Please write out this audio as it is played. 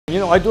You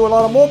know, I do a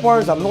lot of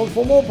Mopars. I'm known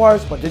for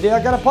Mopars, but today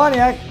I got a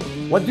Pontiac.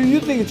 What do you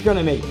think it's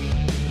gonna make?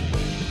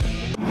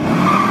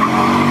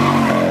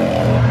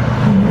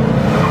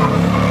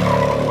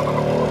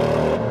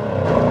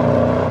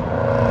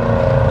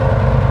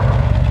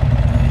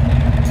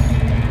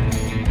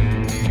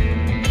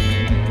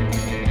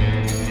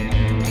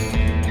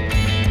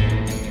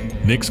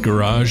 Nick's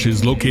garage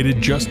is located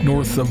just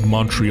north of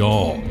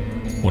Montreal,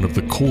 one of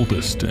the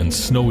coldest and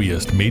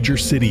snowiest major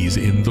cities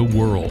in the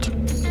world.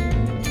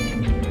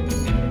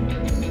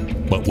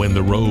 But when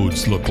the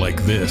roads look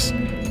like this,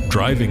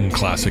 driving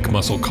classic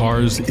muscle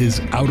cars is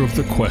out of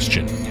the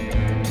question.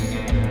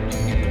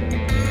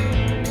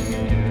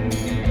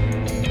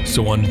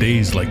 So on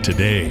days like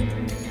today,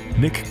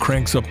 Nick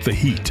cranks up the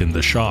heat in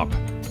the shop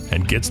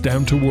and gets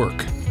down to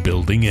work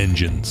building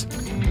engines.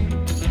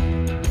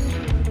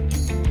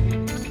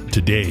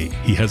 Today,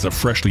 he has a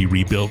freshly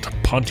rebuilt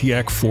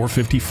Pontiac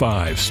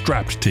 455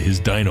 strapped to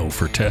his dyno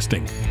for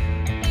testing.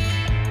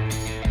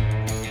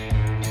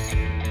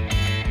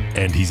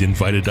 And he's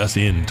invited us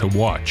in to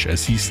watch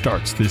as he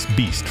starts this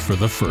beast for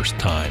the first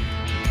time.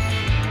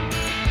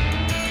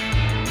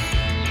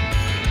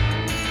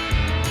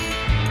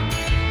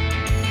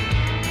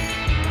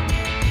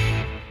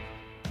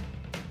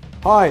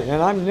 Hi,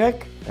 and I'm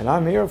Nick, and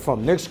I'm here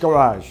from Nick's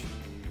Garage.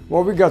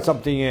 Well, we got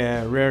something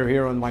rare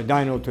here on my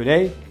dyno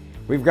today.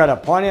 We've got a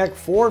Pontiac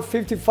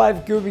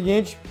 455 cubic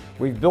inch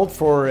we've built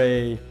for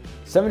a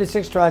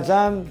 76 Trans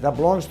Am that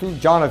belongs to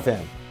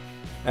Jonathan.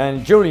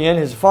 And Julian,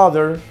 his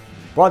father,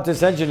 brought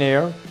this engine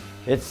here.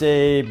 It's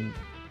a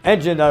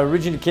engine that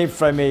originally came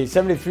from a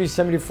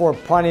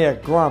 73-74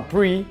 Pontiac Grand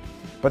Prix,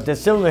 but the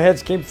cylinder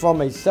heads came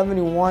from a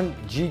 71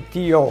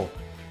 GTO.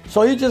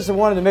 So he just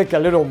wanted to make a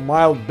little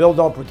mild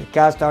build-up with the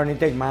cast iron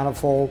intake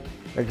manifold,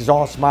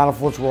 exhaust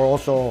manifolds.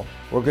 We're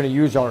going to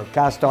use our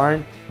cast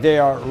iron. They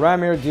are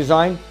ram air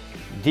design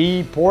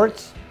D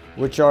ports,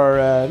 which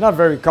are not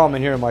very common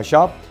here in my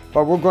shop,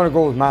 but we're going to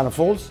go with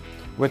manifolds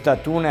with a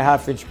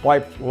 2.5-inch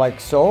pipe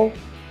like so.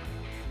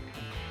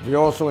 We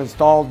also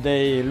installed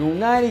the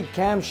Lunati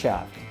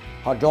camshaft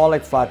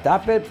hydraulic flat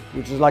tappet,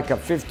 which is like a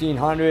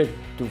 1500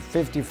 to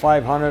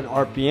 5500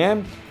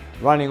 RPM,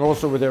 running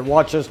also with a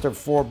Rochester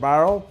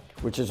 4-barrel,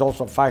 which is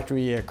also a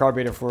factory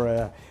carburetor for,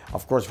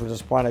 of course, for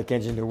this Pontiac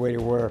engine the way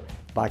they were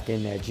back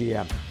in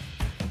GM.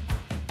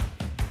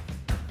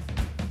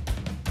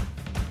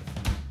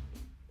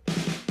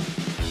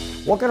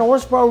 What kind of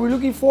horsepower are we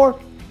looking for?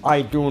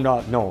 I do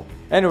not know.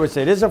 Anyways,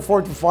 it is a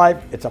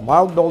 455. It's a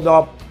mild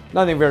build-up,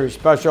 nothing very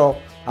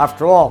special.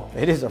 After all,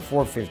 it is a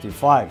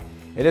 455.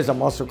 It is a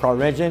muscle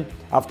car engine.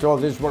 After all,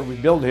 this is what we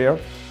build here,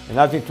 and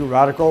nothing too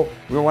radical.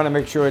 We want to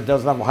make sure it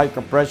doesn't have high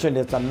compression.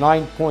 It's a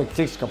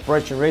 9.6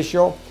 compression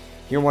ratio.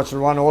 He wants to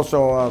run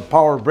also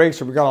power brakes,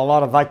 so we got a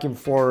lot of vacuum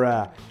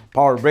for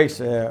power brakes,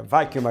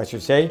 vacuum I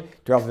should say,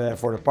 to have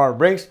for the power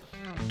brakes.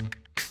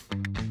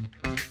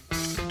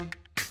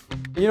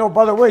 You know,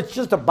 by the way, it's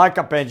just a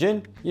backup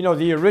engine. You know,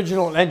 the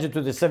original engine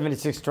to the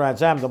 76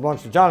 Trans Am that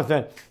belongs to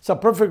Jonathan. It's a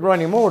perfect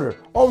running motor.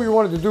 All we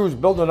wanted to do is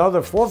build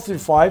another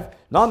 455,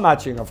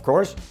 non-matching of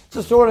course,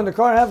 just throw it in the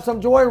car and have some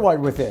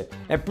joyride with it,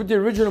 and put the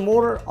original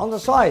motor on the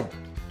side.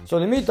 So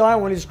in the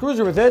meantime, when he's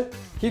cruising with it,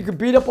 he could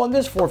beat up on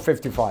this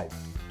 455.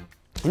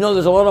 You know,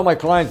 there's a lot of my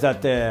clients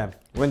that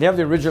when they have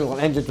the original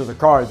engine to the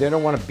car, they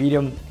don't want to beat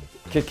him,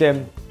 kick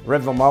him,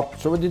 rev them up.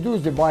 So what they do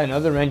is they buy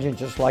another engine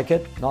just like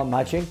it, not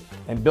matching,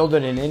 and build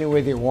it in any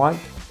way they want,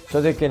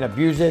 so they can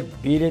abuse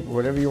it, beat it,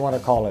 whatever you want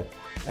to call it.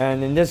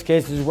 And in this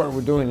case, this is what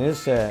we're doing in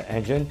this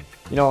engine.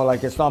 You know,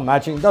 like it's not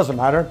matching, doesn't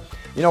matter.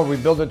 You know, we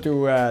build it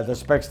to the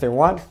specs they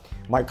want.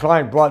 My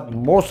client brought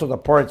most of the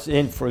parts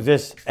in for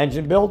this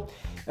engine build,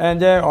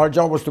 and our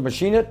job was to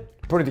machine it,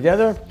 put it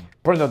together,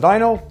 put it in the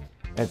dyno,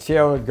 and see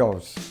how it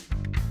goes.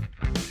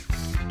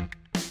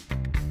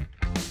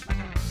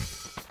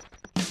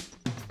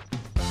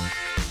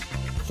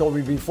 So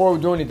before we're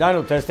doing the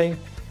dyno testing,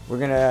 we're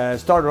gonna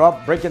start her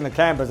up, breaking the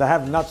cam, because I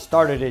have not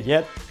started it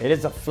yet. It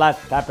is a flat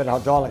tappet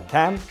hydraulic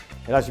cam.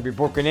 It has to be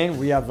broken in.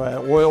 We have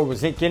oil with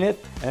zinc in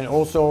it, and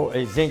also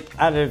a zinc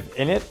additive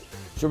in it.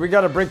 So we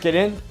gotta break it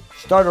in,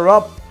 start her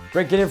up,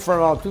 break it in for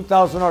around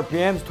 2000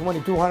 RPMs,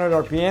 2200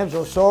 RPMs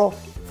or so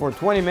for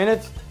 20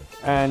 minutes,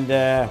 and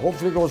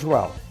hopefully it goes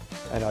well.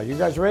 And are you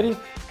guys ready?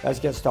 Let's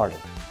get started.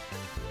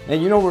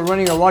 And you know, we're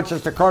running a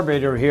Rochester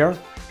carburetor here.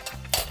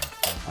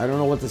 I don't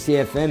know what the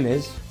CFM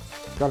is.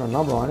 It's got a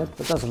number on it,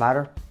 but it doesn't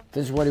matter.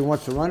 This is what he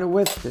wants to run it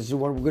with. This is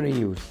what we're going to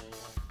use.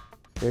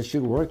 This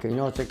should work. You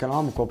know, it's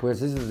economical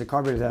because this is the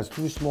carburetor that has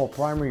 2 small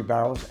primary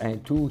barrels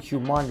and 2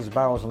 humongous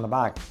barrels on the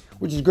back,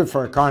 which is good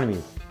for economy.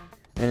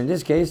 And in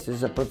this case, this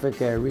is a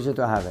perfect reason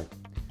to have it.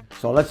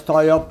 So let's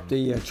tie up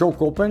the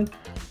choke open.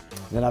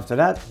 Then after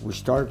that, we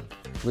start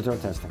with our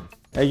testing.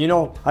 You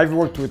know, I've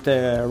worked with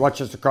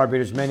Rochester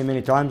carburetors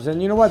many times, and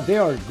you know what? They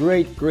are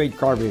great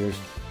carburetors.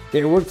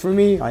 They work for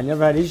me. I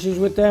never had issues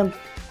with them.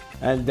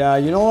 And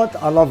you know what?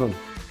 I love them.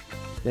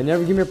 They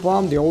never give me a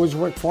problem. They always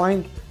work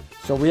fine.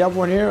 So we have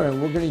one here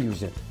and we're going to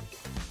use it.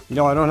 You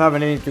know, I don't have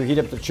anything to heat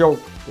up the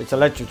choke. It's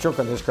electric choke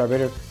on this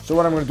carburetor. So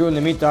what I'm going to do in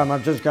the meantime,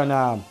 I'm just going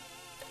to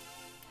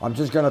I'm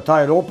just gonna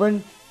tie it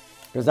open,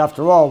 because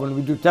after all, when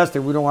we do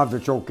testing, we don't have the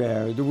choke,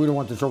 we don't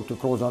want the choke to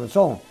close on its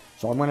own.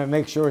 So I'm gonna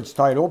make sure it's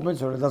tied open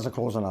so it doesn't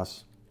close on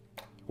us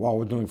while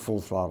we're doing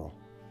full throttle.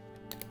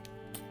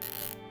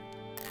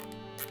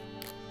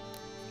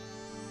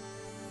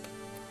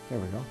 There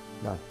we go,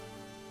 done.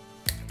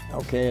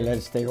 Okay, let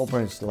it stay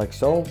open like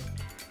so.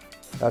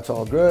 That's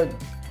all good.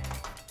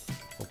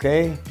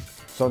 Okay,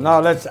 so now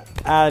let's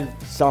add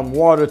some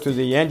water to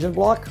the engine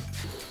block.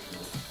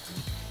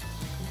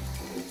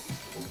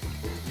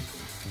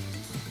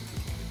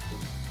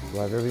 Do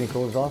I have everything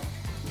closed off?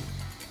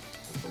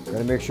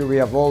 Gotta make sure we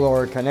have all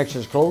our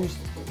connections closed.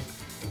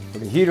 For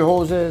the heater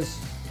hoses,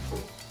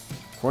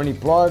 for any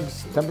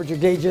plugs, temperature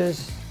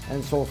gauges,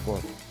 and so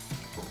forth.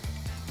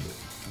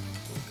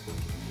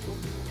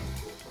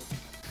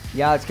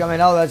 Yeah, it's coming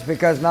out. That's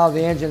because now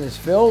the engine is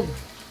filled.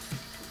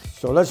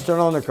 So let's turn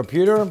on the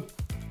computer,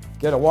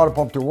 get a water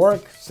pump to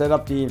work, set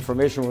up the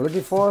information we're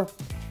looking for,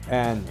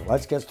 and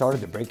let's get started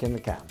to break in the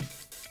cam.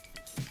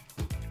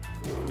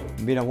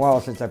 It's been a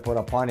while since I put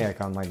a Pontiac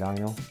on my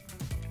dyno.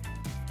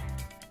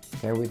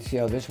 Can't wait to see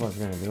how this one's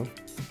gonna do.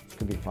 This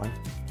could be fun.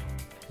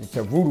 It's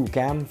a Voodoo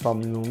cam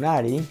from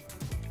NewAge,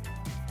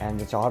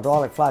 and it's a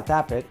hydraulic flat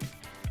tappet.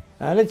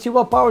 And let's see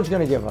what power it's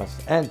gonna give us,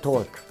 and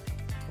torque.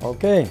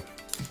 Okay.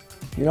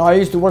 You know, I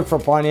used to work for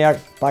Pontiac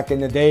back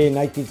in the day,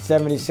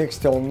 1976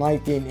 till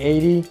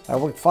 1980. I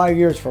worked 5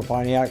 years for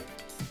Pontiac,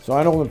 so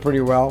I know them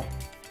pretty well.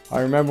 I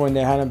remember when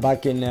they had them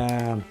back in,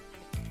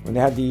 when they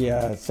had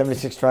the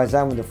 76 Trans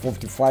Am, when the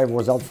 55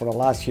 was out for the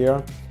last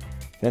year.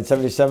 Then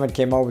 77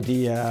 came out with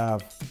the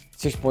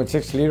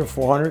 6.6 liter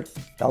 400.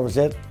 That was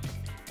it.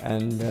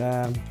 And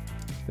yeah,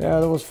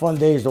 there was fun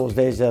days, those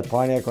days at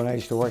Pontiac when I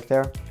used to work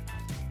there.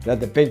 They had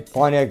the big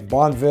Pontiac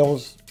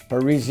Bonnevilles,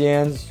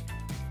 Parisiens.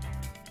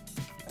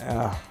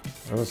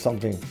 It was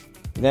something.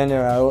 Then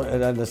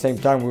at the same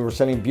time, we were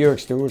selling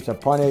Buicks too. It's a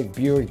Pontiac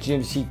Buick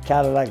GMC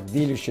Cadillac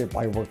dealership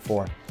I worked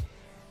for.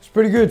 It's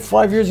pretty good.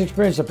 5 years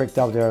experience I picked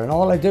up there. And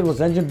all I did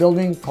was engine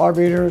building,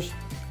 carburetors,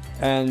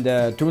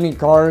 and tuning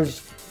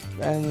cars.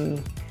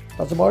 And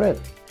that's about it.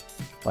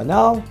 But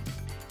now,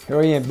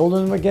 here I am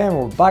building them again.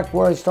 We're back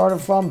where I started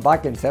from,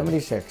 back in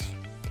 76.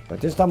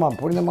 But this time I'm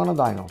putting them on a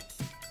dyno.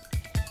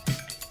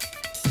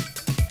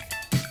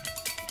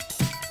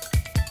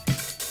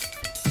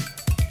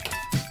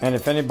 And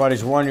if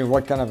anybody's wondering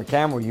what kind of a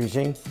cam we're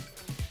using,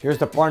 here's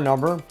the part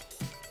number.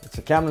 It's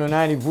a Cam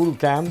 90 Voodoo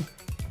cam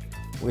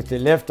with the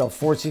lift of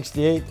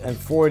 468 and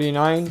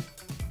 489.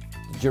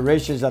 The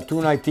duration is at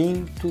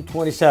 219,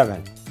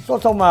 227. So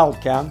it's a mild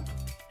cam.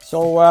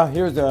 So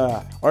here's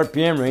the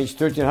RPM range,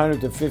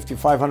 1300 to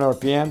 5500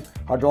 RPM,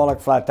 hydraulic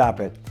flat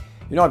tappet.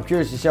 You know, I'm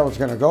curious to see how it's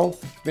gonna go.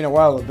 It's been a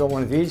while to build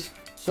one of these.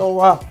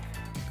 So,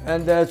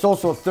 and it's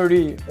also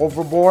 30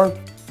 overbore.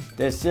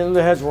 The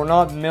cylinder heads were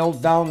not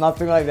milled down,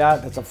 nothing like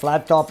that. It's a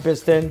flat top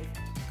piston.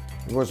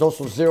 It was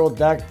also zero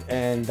decked,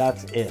 and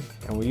that's it.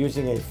 And we're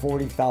using a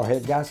 40 thou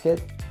head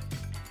gasket.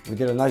 We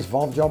did a nice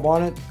valve job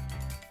on it,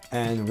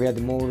 and we had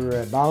the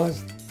motor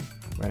balanced.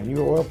 We had a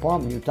new oil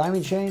pump, new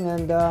timing chain,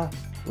 and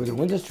with the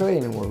windows tray,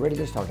 and we're ready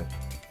to start it.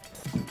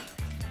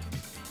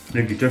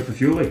 Think you took the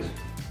fuel leaks?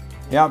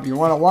 Yeah, if you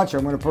want to watch it,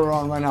 I'm going to put it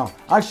on right now.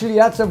 Actually,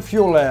 add some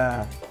fuel,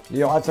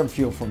 Leo, add some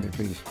fuel for me,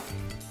 please.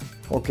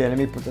 Okay, let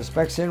me put the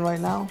specs in right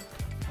now.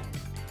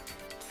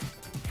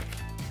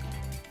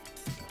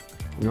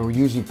 We're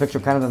using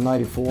Petro Canada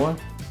 94.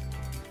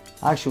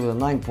 Actually, with a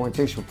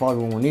 9.6 we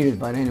probably won't need it,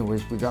 but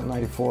anyways, we got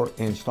 94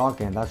 in stock,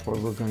 and that's what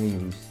we're going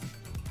to use.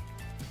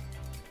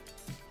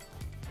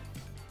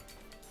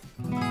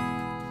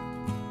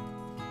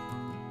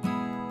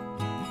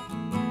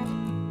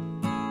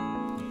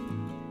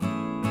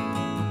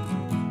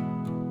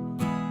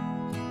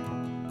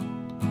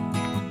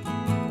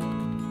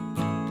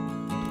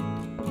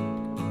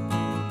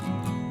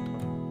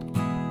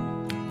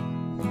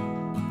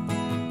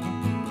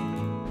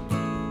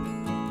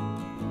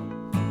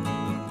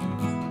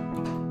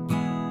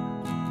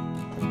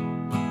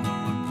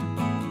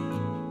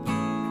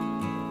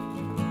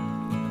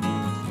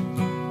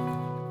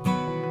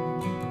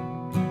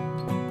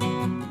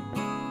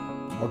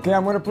 Okay,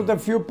 I'm going to put the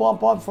fuel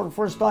pump on for the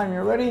first time.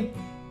 You ready?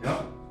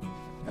 Yeah.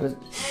 It's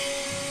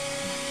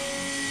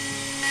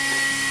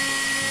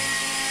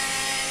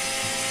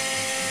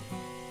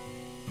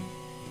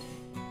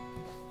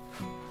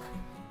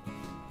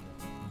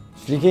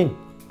leaking.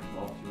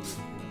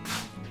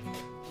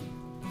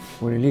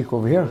 What a leak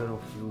over here?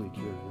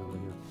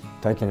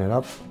 Tighten it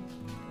up.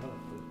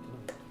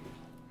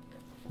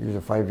 Use a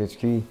 5/8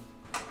 key.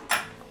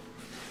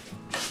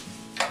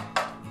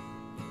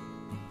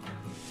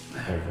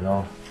 There you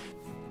go.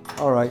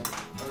 All right,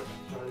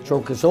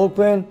 choke is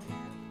open.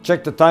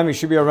 Check the time, it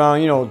should be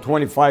around, you know,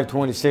 25,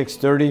 26,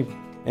 30,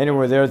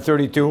 anywhere there,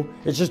 32.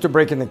 It's just to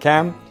break in the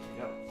cam.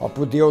 I'll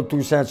put the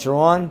O2 sensor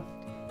on.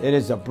 It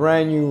is a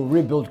brand new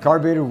rebuilt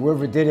carburetor.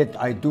 Whoever did it,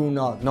 I do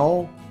not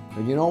know.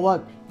 But you know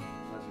what?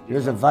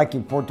 Here's a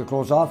vacuum port to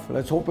close off.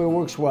 Let's hope it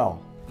works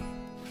well.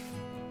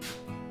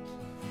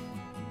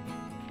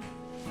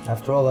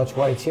 After all, that's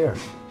why it's here.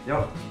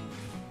 Yep.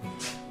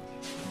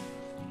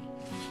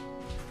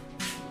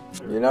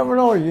 You never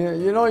know.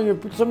 You know, you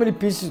put so many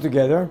pieces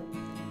together.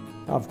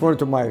 According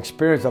to my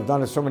experience, I've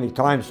done it so many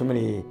times, so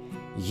many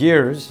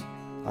years.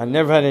 I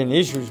never had any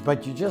issues,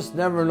 but you just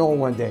never know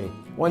one day.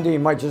 One day you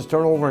might just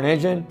turn over an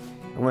engine,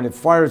 and when it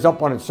fires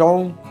up on its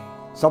own,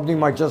 something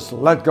might just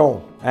let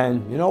go.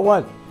 And you know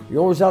what? You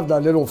always have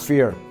that little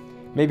fear.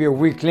 Maybe a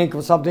weak link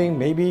or something,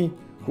 maybe,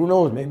 who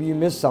knows, maybe you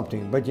missed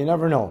something, but you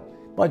never know.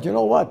 But you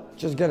know what?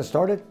 Just get it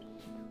started,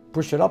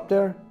 push it up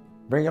there,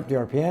 bring up the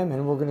RPM,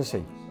 and we're gonna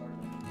see.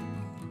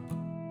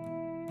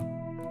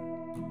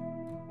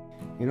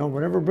 You know,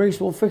 whatever breaks,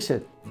 we'll fix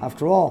it.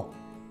 After all,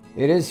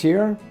 it is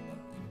here,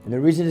 and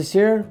the reason it's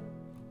here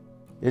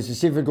is to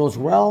see if it goes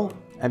well,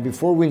 and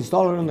before we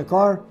install it in the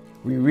car,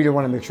 we really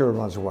want to make sure it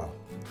runs well.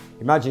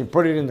 Imagine you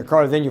put it in the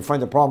car, then you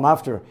find the problem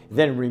after,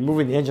 then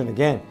removing the engine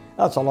again.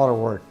 That's a lot of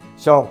work.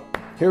 So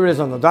here it is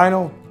on the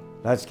dyno.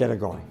 Let's get it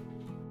going.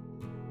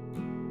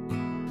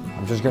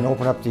 I'm just going to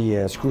open up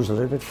the screws a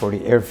little bit for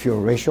the air-fuel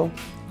ratio.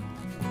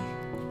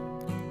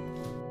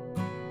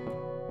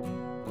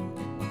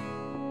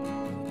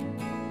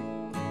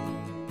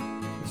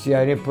 See,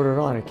 I didn't put it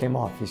on, it came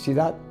off. You see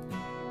that?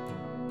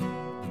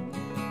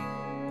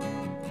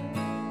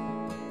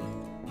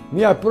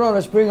 Me, I put on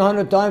a spring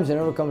 100 times, it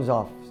never comes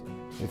off.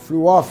 It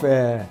flew off,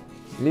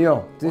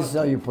 Leo. This is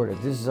how you put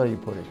it. This is how you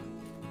put it.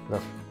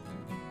 Look.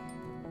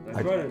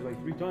 I tried it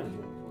like 3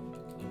 times.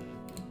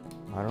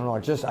 I don't know. I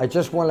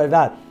just went like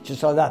that.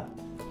 Just like that.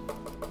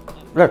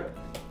 Look.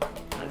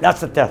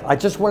 That's the test. I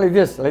just went like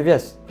this. Like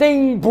this.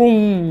 Ding,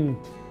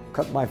 boom.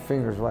 Cut my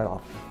fingers right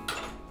off.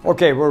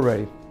 Okay, we're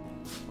ready.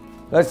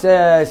 Let's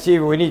see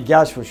if we need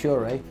gas for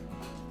sure, right?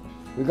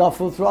 We got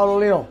full throttle,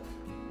 Leo?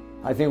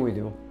 I think we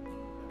do.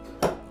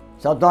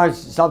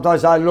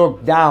 Sometimes I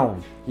look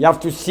down. You have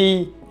to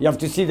see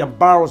the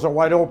barrels are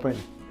wide open.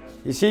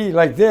 You see,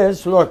 like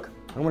this, look,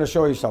 I'm gonna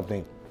show you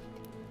something.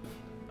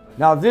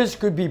 Now this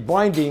could be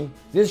binding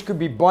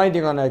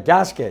on a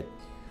gasket.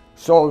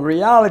 So in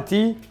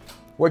reality,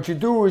 what you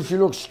do is you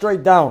look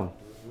straight down.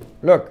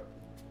 Look,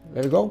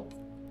 let it go.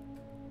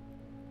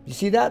 You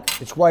see that?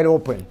 It's wide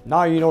open.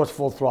 Now you know it's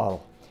full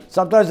throttle.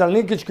 Sometimes the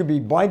linkage could be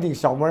binding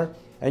somewhere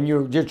and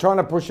you're trying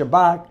to push it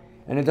back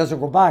and it doesn't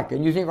go back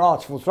and you think, oh,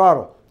 it's full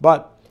throttle.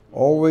 But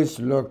always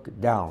look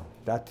down.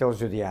 That tells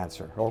you the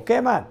answer.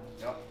 Okay, man?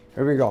 Yep.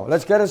 Here we go.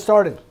 Let's get it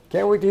started.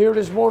 Can't wait to hear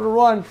this motor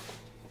run.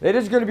 It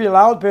is going to be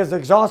loud because the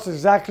exhaust is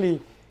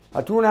exactly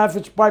a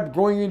 2.5-inch pipe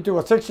going into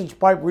a 6-inch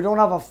pipe. We don't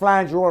have a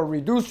flange or a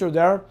reducer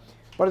there,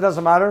 but it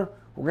doesn't matter.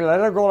 We're going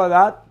to let it go like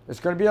that. It's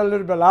going to be a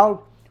little bit loud.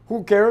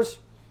 Who cares?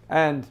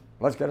 And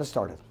let's get it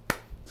started.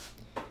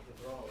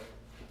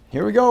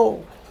 Here we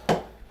go.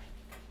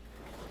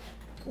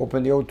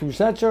 Open the O2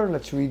 sensor.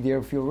 Let's read the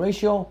air-fuel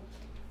ratio.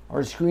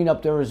 Our screen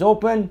up there is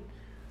open.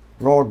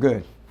 We're all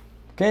good.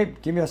 Okay,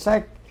 give me a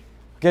sec.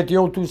 Get the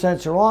O2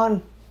 sensor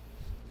on.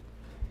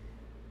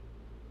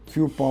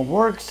 Fuel pump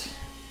works.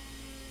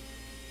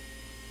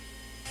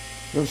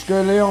 Looks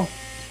good, Leo?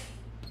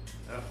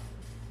 Yeah.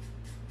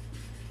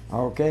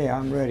 Okay,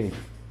 I'm ready.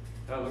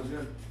 That looks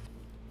good.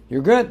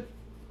 You good?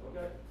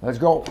 Okay. Let's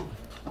go.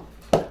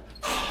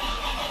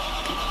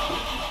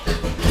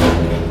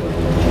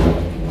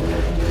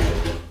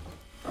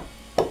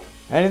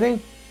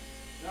 Anything?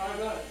 No, I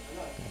got it.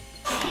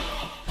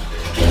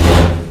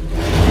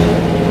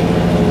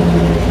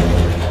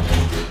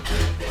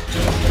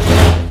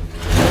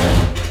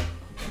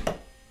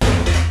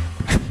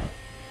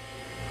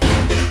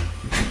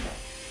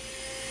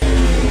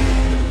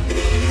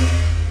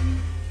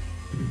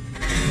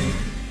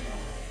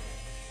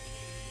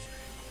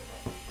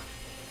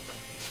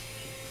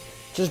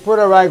 Just put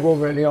a rag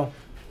over it, Leo.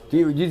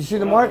 Did you see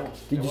the mark?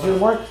 Did you see the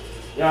mark?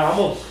 Yeah,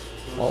 almost.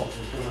 Oh.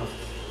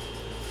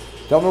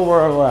 Tell me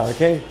where we're at,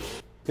 okay?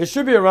 It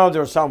should be around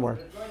there somewhere.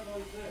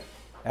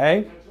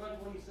 Hey?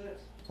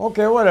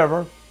 Okay,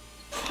 whatever.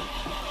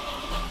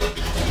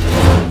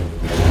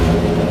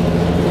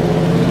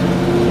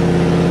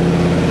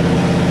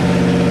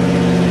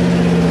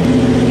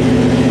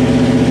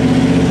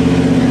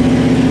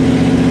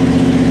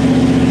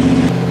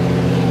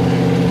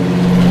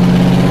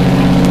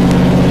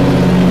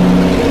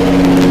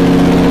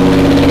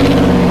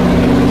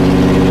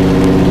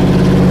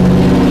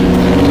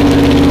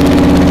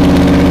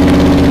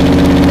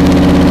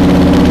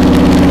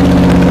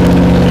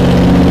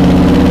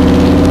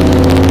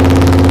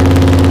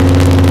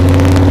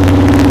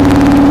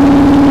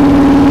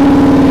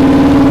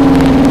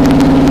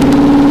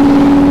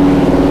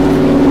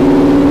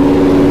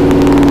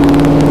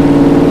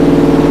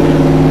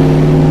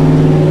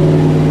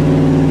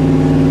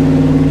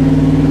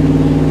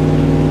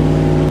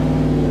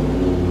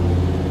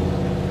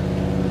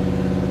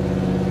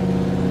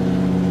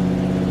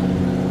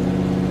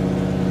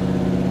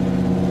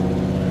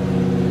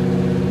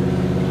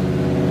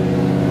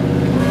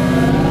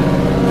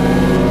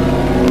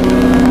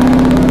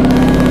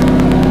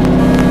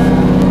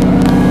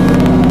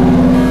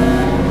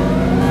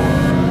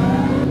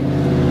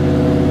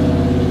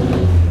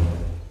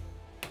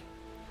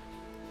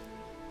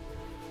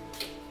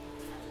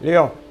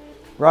 Leo,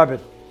 grab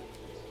it,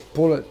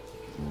 pull it.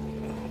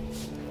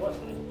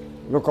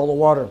 Look, all the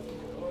water.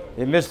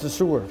 It missed the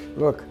sewer.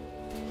 Look,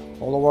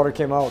 all the water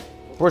came out.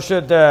 Push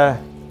it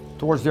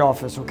towards the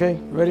office, okay?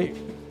 Ready?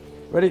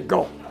 Ready,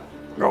 go.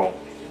 Go.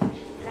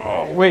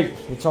 Oh, wait,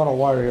 it's on a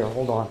wire here.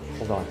 Hold on,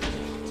 hold on.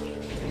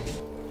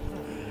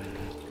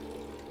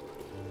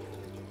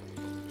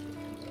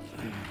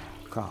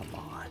 Come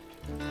on.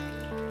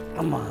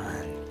 Come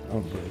on.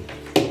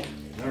 Okay.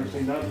 Never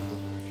seen that before.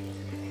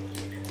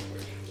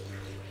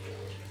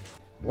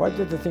 Why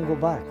did the thing go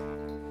back?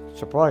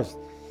 Surprised.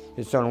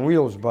 It's on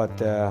wheels,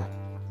 but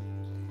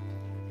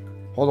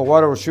all the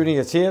water was shooting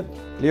at it.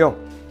 Leo,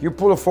 you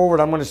pull it forward,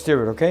 I'm gonna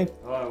steer it, okay?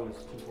 Oh, it was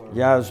too far.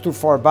 Yeah, it's too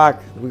far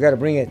back. We gotta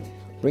bring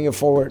it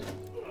forward.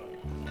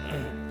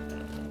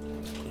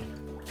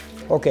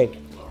 Okay,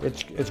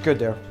 it's good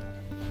there.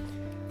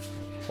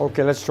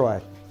 Okay, let's try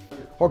it.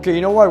 Okay,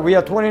 you know what? We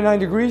have 29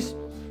 degrees.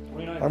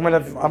 29,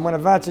 I'm gonna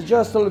advance it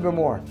just a little bit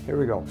more. Here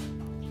we go.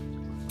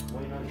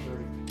 29,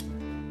 30.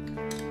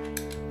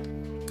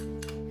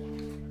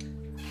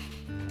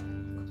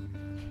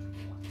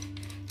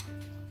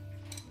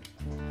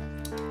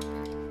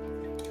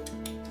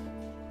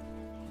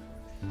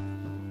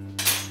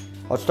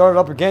 I'll start it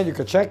up again. You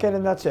can check it,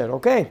 and that's it.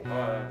 Okay. All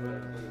right.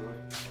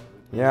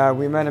 Yeah,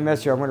 we made a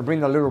mess here. I'm gonna bring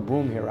the little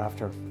broom here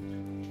after.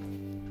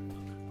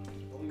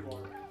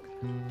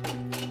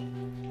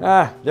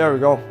 Ah, there we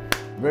go.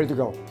 Ready to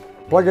go.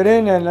 Plug it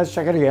in and let's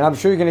check it again. I'm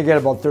sure you're gonna get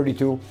about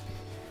 32.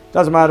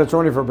 Doesn't matter, it's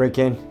only for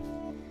break-in.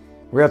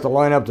 We have to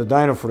line up the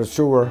dyno for the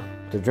sewer.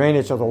 The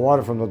drainage of the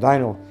water from the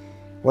dyno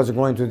wasn't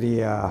going to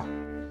the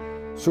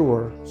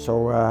sewer,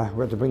 so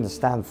we have to bring the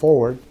stand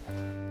forward.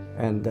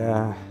 And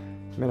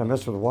made a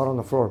mess with the water on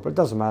the floor, but it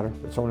doesn't matter.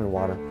 It's only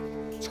water.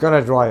 It's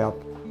gonna dry up.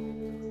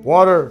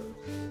 Water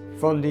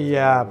from the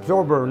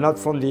absorber, not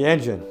from the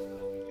engine.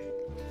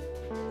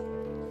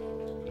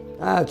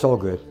 Ah, it's all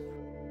good.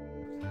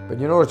 But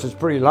you notice it's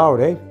pretty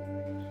loud, eh?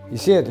 You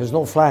see it? There's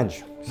no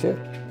flange. See it?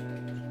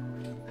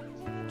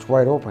 It's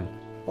wide open.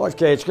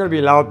 Okay, it's gonna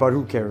be loud, but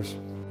who cares?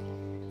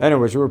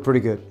 Anyways, we're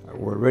pretty good.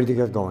 We're ready to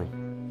get going.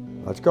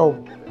 Let's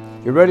go.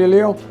 You ready,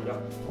 Leo? Yeah.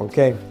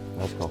 Okay,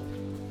 let's go.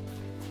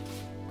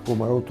 Put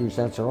my O2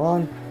 sensor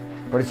on,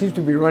 but it seems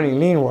to be running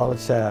lean while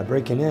it's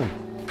breaking in.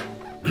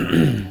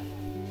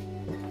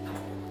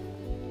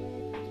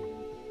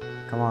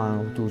 Come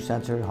on, O2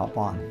 sensor, hop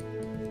on.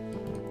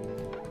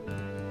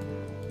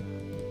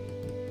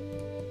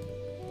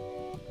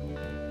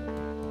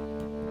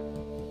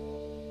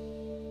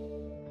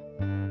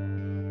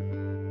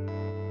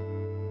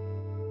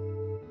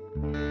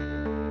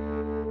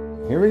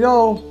 Here we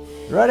go.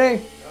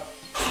 Ready?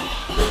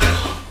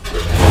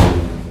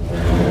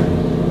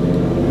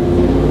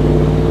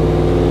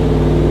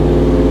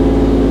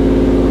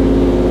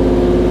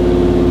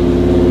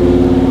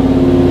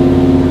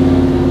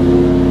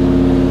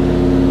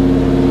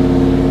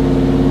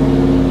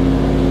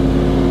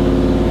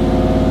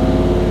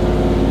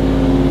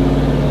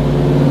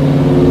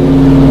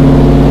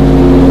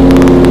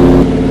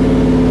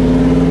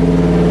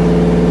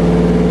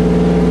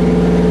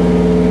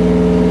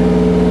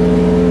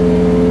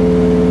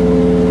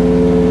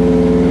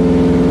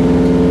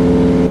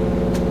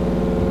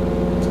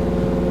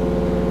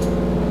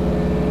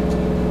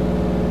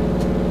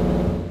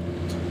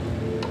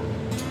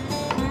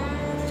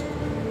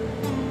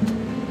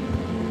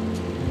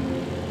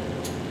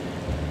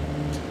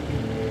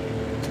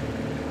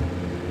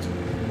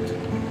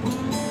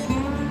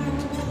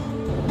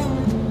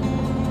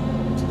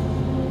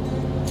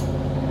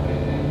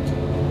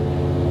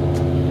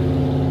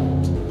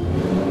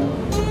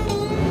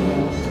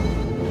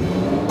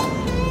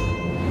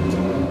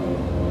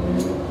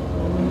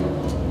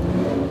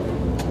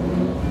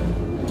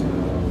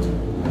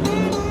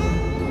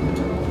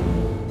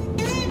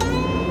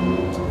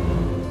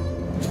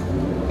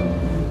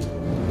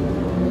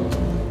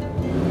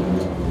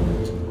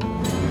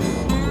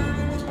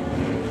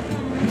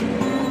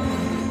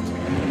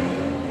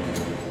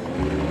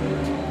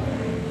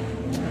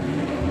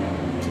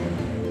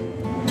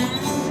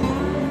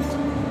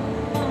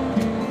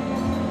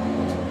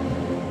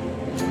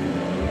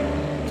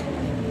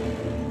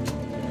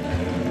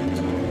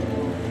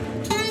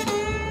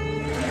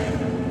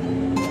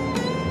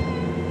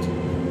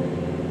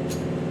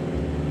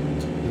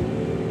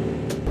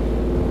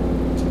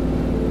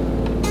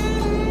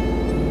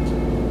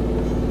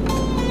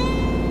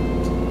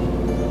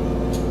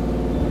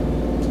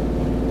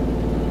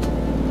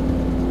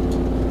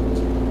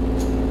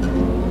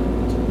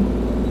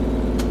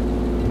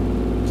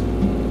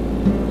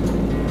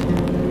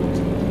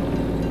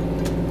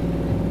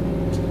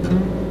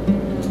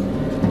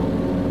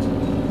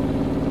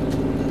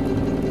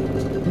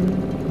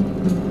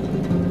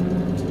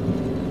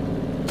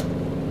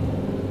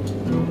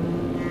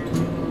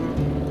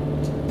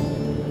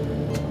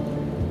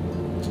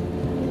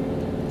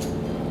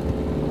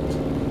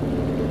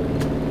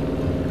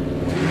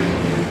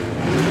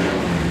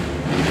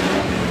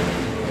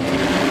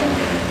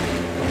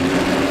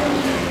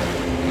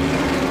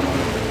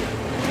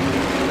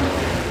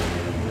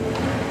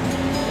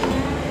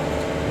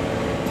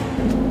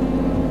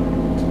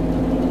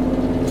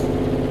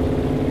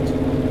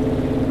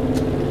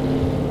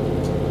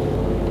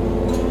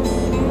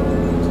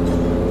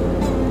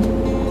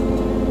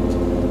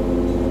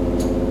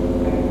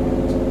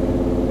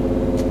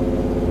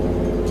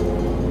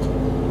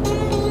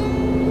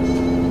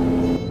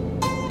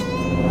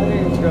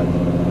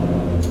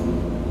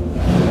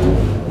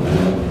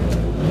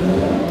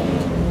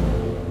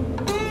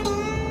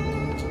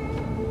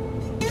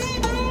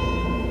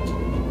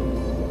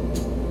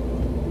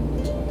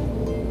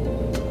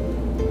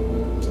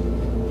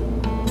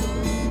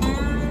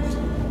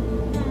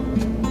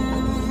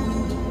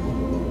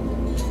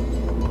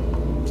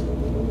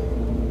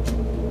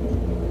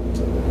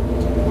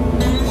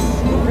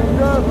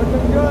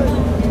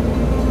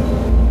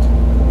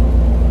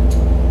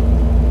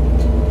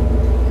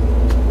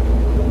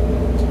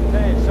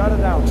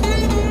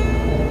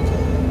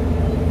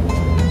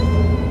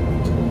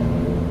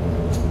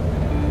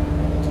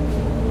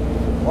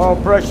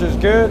 pressure is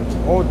good.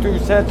 O2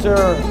 sensor,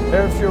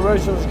 air fuel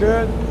ratio is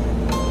good.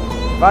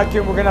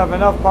 Vacuum, we're gonna have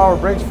enough power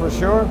brakes for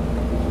sure.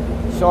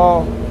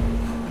 So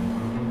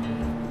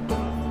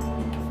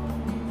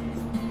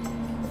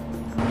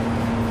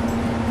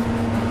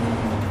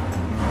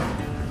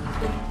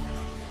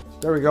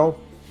there we go.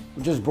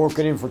 We just broke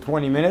it in for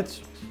 20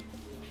 minutes.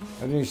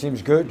 Everything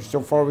seems good.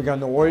 So far we got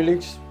no oil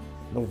leaks,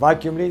 no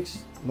vacuum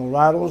leaks, no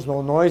rattles,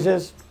 no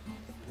noises.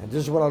 And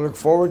this is what I look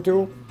forward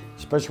to,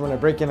 especially when I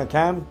break in a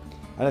cam.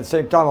 And at the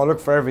same time, I look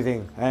for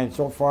everything. And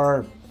so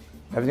far,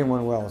 everything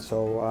went well.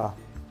 So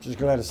just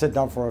gonna let it sit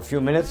down for a few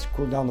minutes,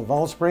 cool down the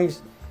valve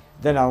springs.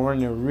 Then I'll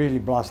run it really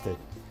blast it.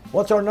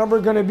 What's our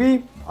number gonna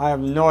be? I have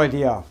no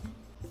idea.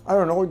 I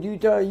don't know,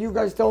 you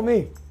guys tell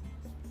me.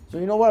 So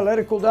you know what, let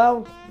it cool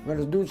down. We're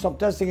gonna do some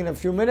testing in a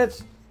few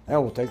minutes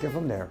and we'll take it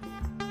from there.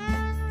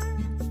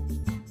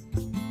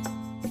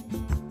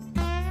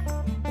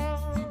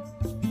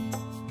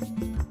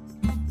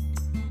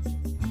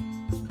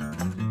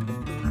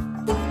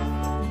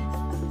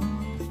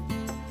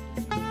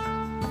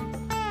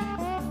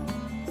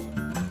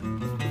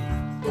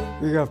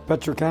 We have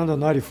Petrocanda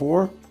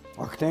 94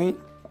 octane.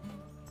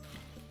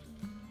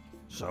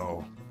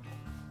 So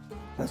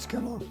let's get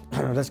on.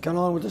 Let's get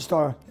on with the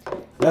start.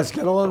 Let's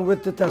get on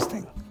with the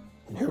testing.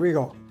 And here we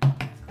go.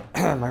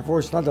 My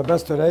voice is not the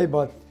best today,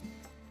 but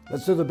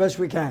let's do the best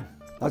we can.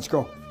 Let's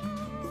go.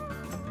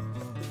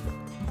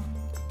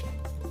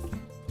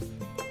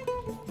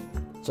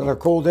 It's a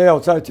cold day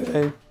outside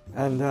today,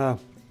 and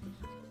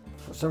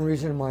for some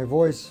reason my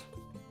voice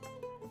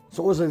it's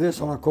always like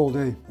this on a cold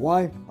day.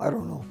 Why? I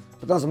don't know.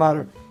 It doesn't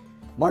matter.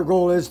 My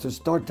goal is to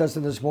start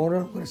testing this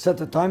motor. I'm going to set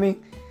the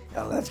timing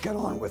and let's get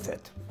on with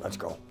it. Let's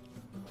go.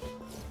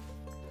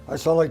 I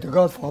sound like the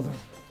Godfather.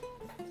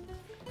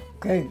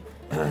 Okay.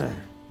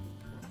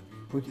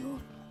 Put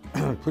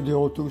the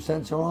O2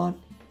 sensor on.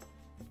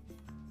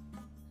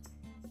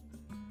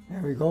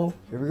 There we go.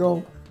 Here we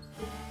go.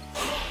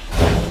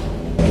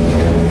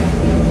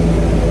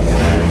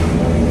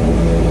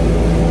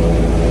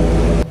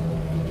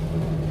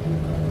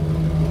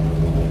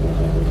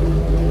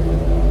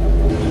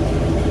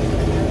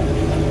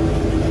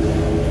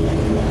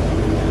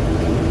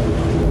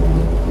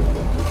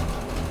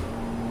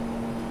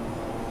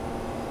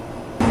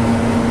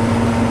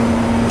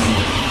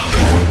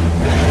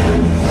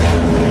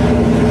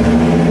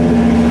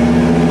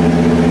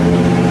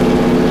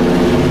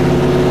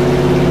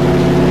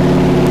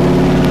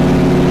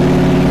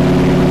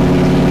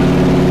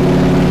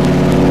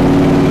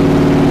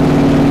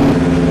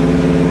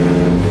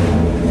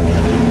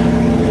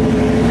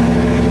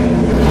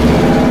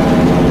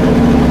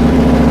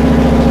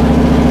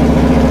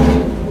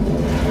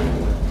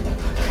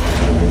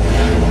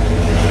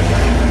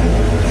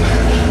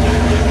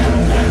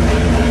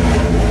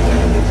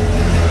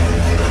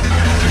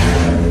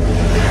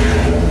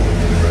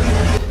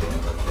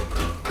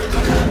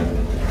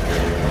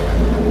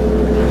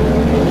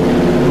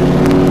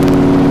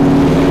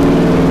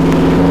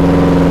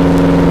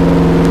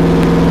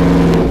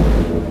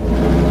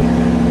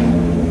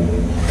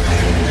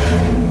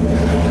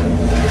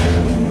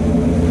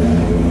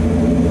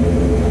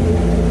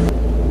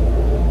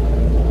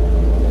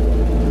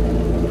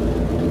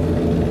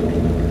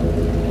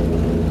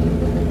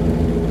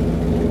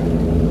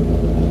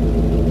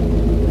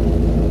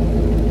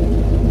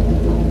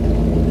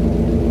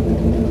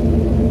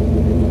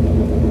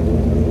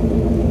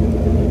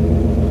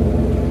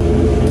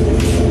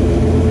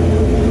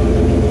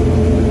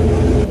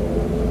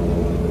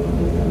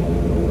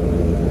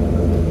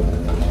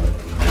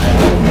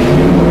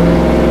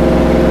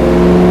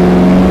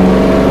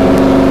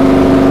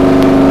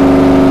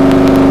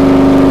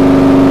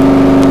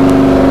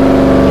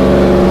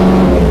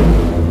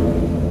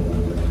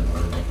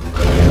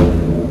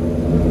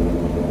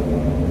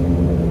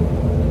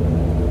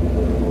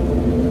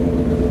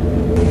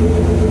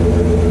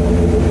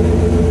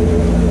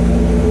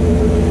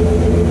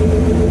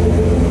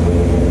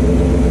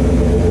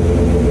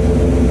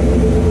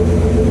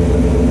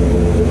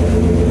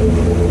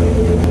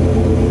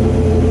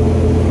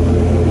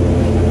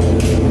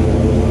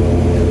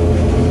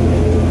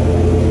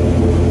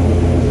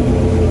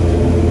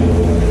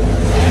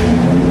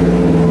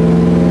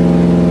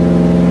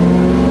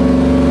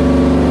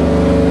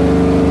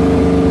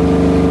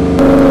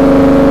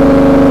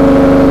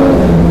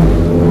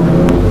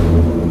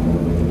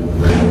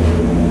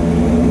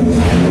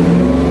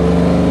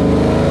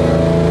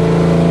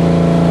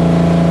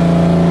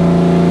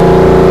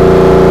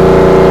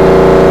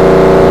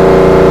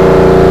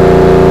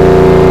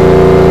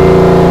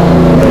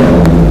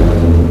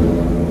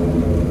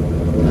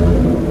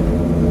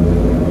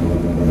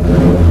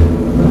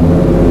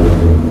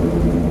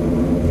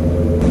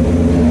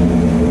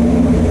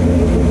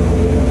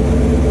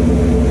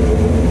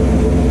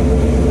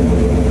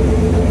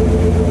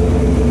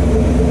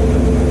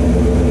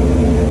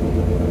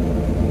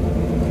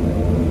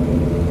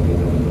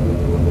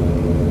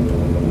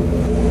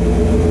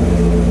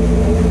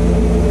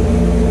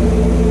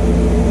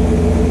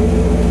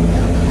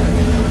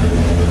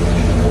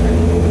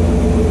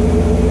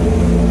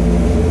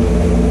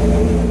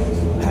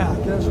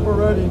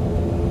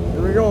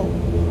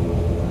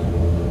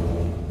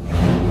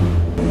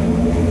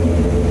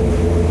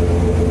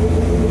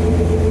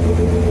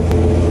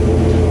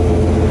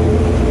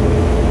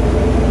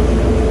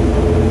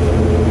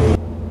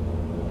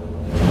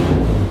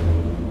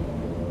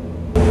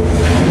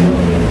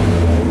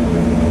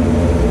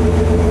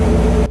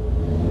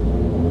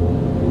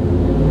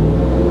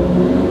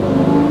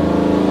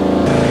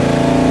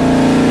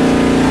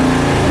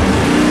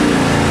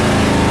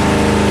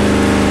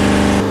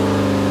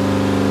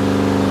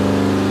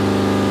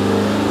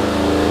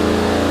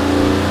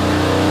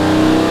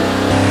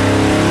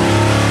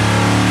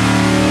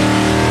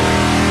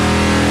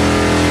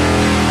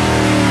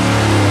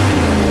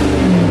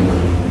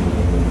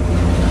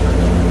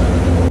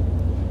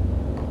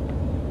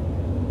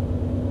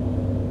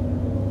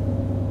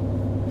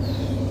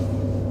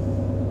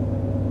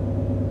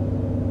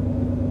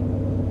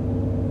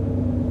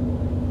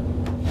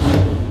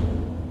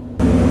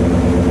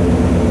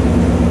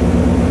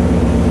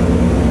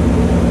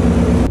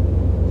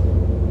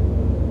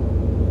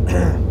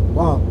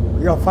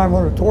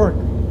 500 torque.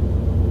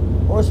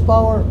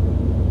 Horsepower,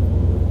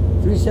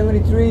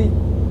 373,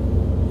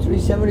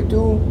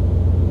 372.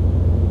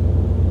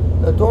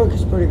 The torque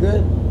is pretty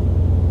good.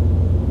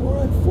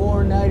 We're at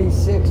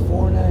 496,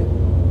 490.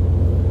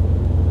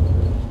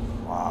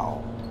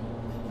 Wow.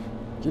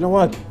 You know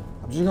what?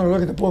 I'm just gonna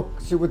look at the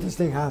book, see what this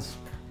thing has.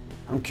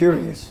 I'm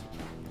curious.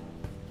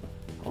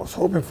 I was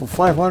hoping for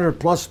 500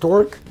 plus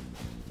torque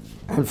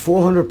and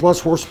 400 plus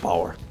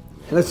horsepower.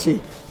 Let's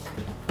see.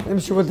 Let me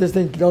see what this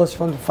thing does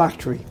from the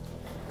factory.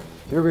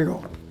 Here we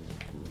go.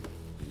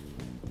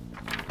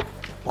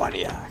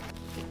 Pontiac.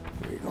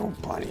 Here we go,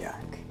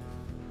 Pontiac.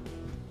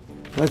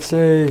 Let's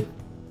say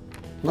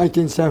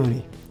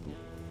 1970.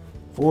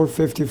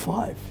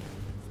 455.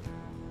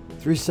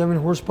 370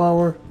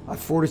 horsepower at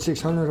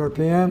 4,600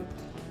 RPM.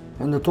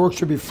 And the torque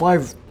should be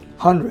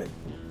 500.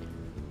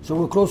 So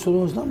we're close to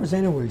those numbers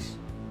anyways.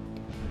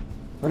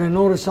 But I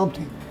noticed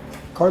something.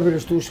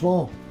 Carburetor's too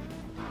small.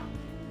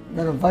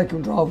 Got a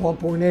vacuum draw of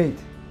 1.8.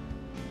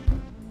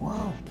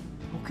 Wow.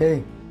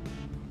 Okay.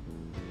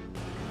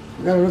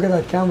 We gotta look at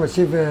that camera,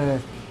 see if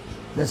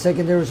the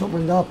secondary is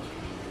opened up.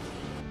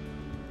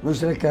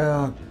 Looks like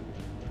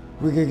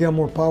we could get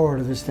more power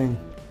to this thing.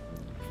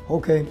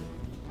 Okay.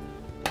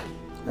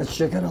 Let's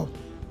check it out.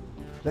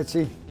 Let's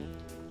see.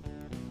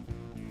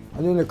 I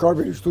think the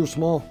carburetor is too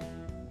small.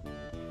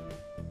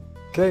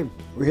 Okay,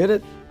 we hit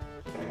it.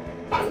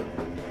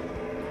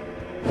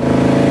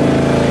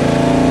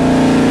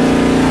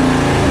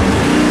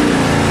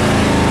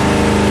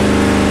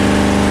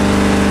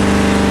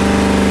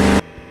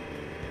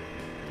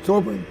 It's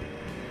open.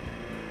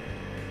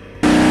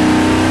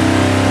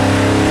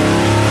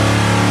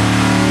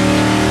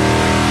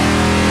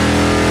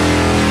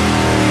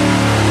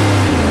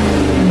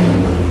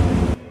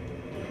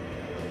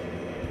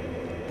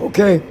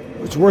 Okay,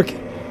 it's working.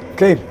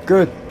 Okay,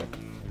 good.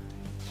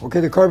 Okay,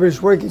 the carburetor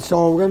is working,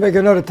 so we're gonna make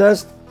another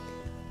test.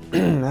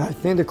 I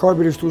think the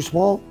carburetor is too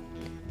small,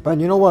 but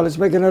you know what? Let's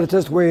make another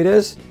test the way it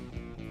is.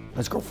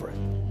 Let's go for it.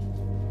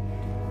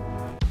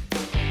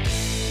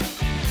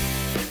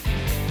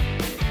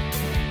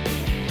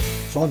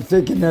 So I'm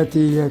thinking that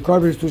the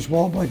carburetor is too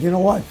small, but you know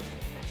what?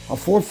 A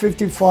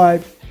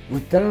 455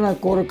 with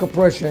 10.25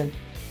 compression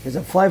is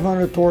a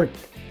 500 torque,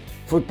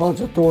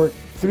 foot-pounds of torque,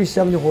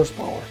 370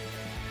 horsepower.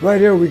 Right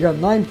here we got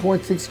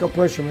 9.6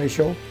 compression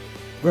ratio.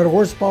 We got a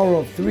horsepower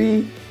of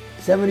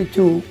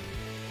 372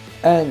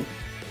 and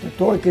the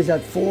torque is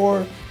at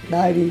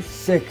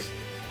 496.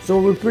 So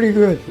we're pretty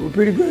good. We're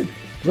pretty good.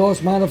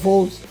 Exhaust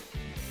manifolds,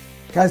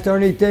 cast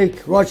iron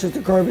intake,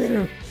 Rochester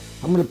carburetor.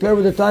 I'm gonna play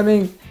with the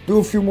timing, do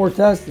a few more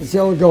tests and see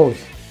how it goes.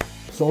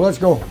 So let's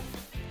go.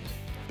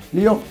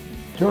 Leo,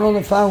 turn on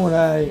the fan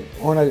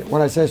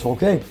when I say so,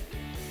 okay?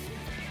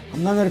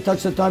 I'm not gonna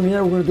touch the time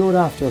here, we're gonna do it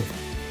after.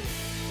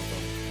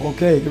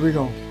 Okay, here we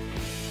go.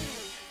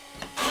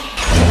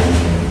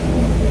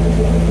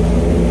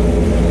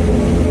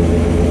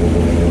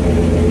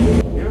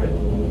 Hear it?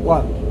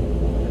 What?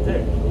 That's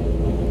it.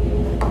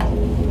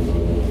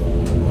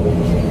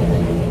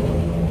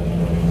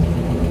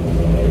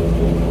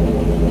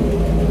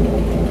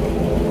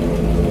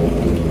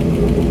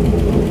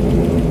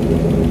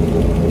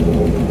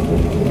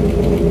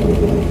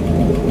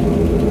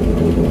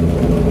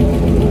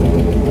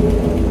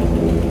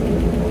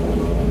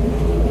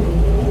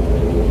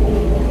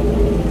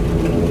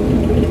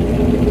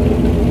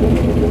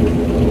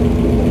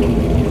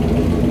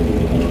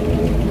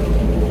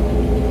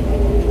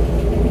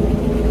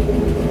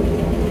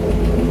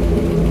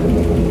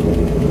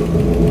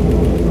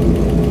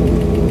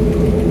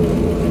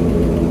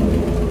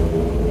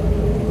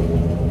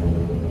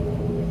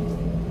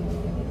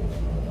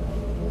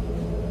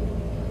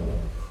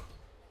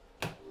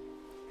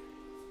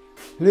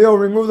 Leo,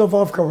 remove the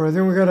valve cover. I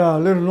think we got a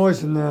little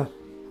noise in the,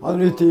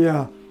 underneath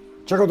the,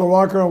 check out the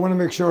rocker. I want to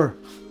make sure.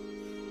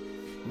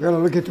 We got to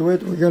look into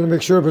it. We got to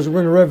make sure because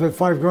we're going to rev at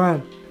 5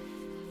 grand.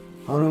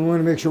 I want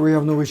to make sure we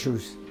have no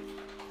issues.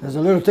 There's a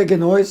little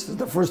ticking noise. It's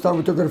the first time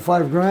we took it at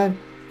 5 grand.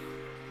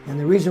 And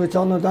the reason it's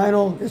on the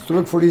dyno is to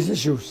look for these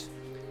issues.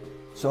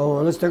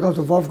 So let's take off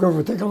the valve cover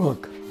and take a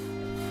look.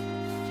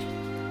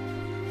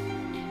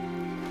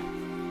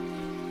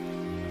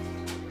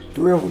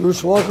 Do we have a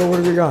loose walk or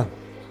what do we got?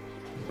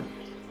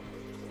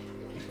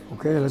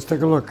 Okay, let's take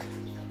a look.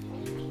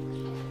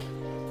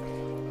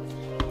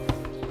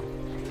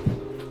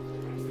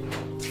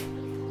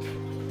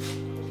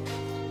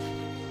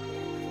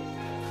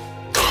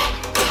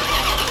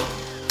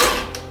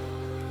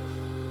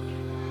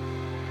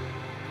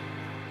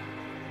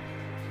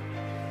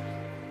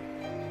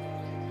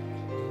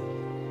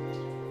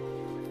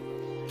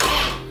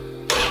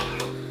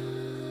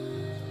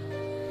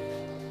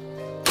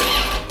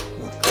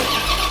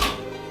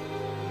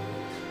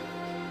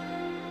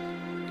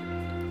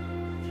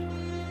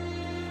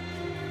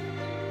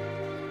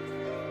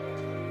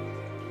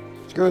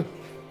 It's good.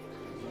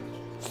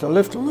 It's the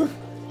lifter, look.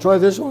 Try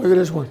this one, look at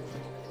this one.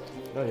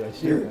 Oh, yeah, I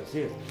see it, I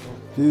see it.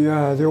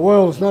 The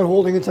oil is not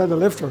holding inside the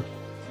lifter.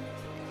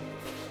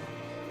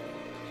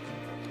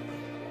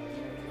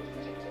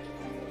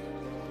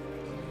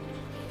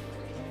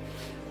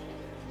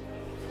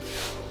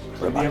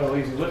 Maybe you have a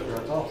lazy lifter,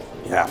 that's all.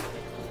 Yeah.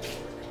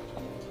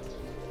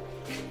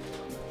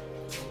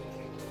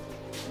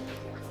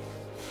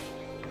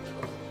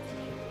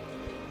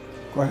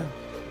 Go ahead.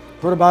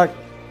 Put it back.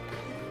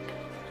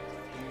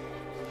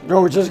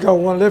 No, we just got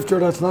one lifter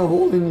that's not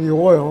holding the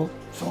oil.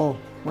 So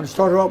when you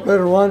start it up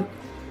later on,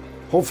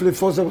 hopefully it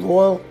fills up with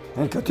oil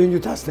and continue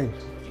testing.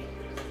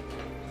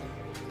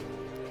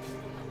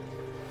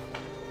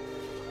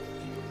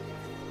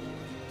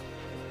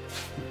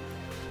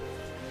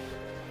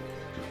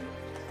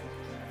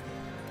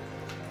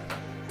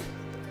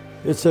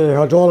 It's a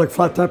hydraulic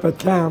flat tappet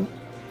cam.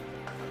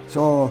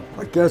 So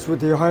I guess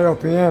with the higher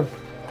RPM,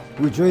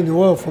 we drain the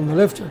oil from the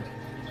lifter.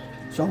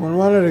 So I'm gonna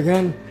run it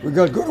again. We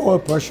got good oil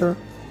pressure.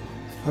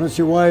 I don't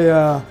see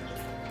why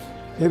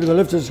maybe the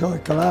lifter's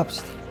got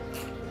collapsed.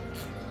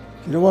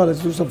 You know what, let's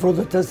do some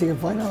further testing and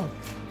find out.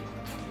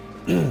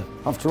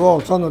 After all,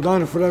 it's on the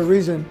dyno for that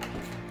reason.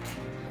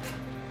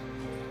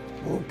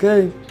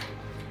 Okay,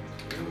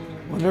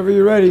 whenever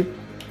you're ready.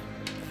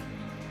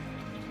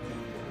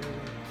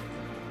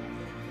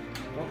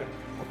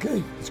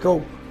 Okay, let's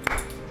go.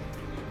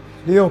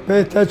 Leo,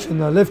 pay attention,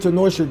 the lifter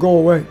noise should go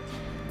away.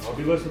 I'll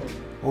be listening.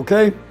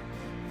 Okay?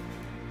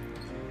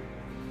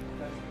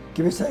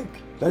 Give me a sec.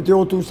 Let the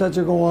O2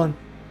 sensor go on.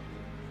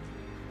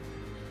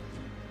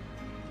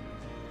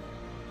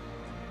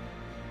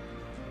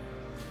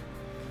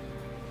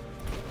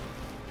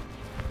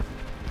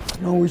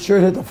 No, we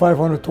should hit the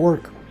 500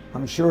 torque,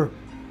 I'm sure.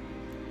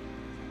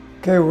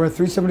 Okay, we're at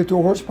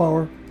 372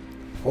 horsepower.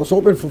 I was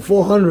hoping for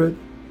 400.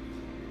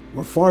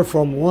 We're far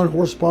from 1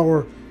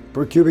 horsepower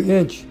per cubic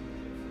inch.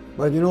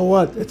 But you know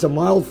what? It's a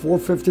mild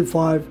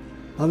 455,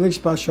 nothing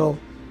special.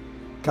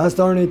 Cast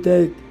iron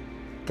intake,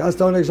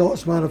 cast iron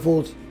exhaust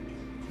manifolds,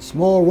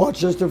 small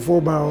Rochester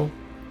 4-barrel.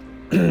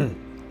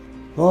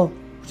 Well,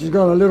 we just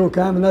got a little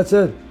cam and that's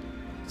it.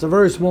 It's a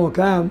very small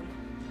cam.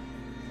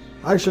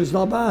 Actually, it's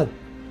not bad.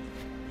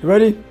 You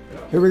ready?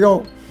 Yeah. Here we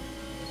go.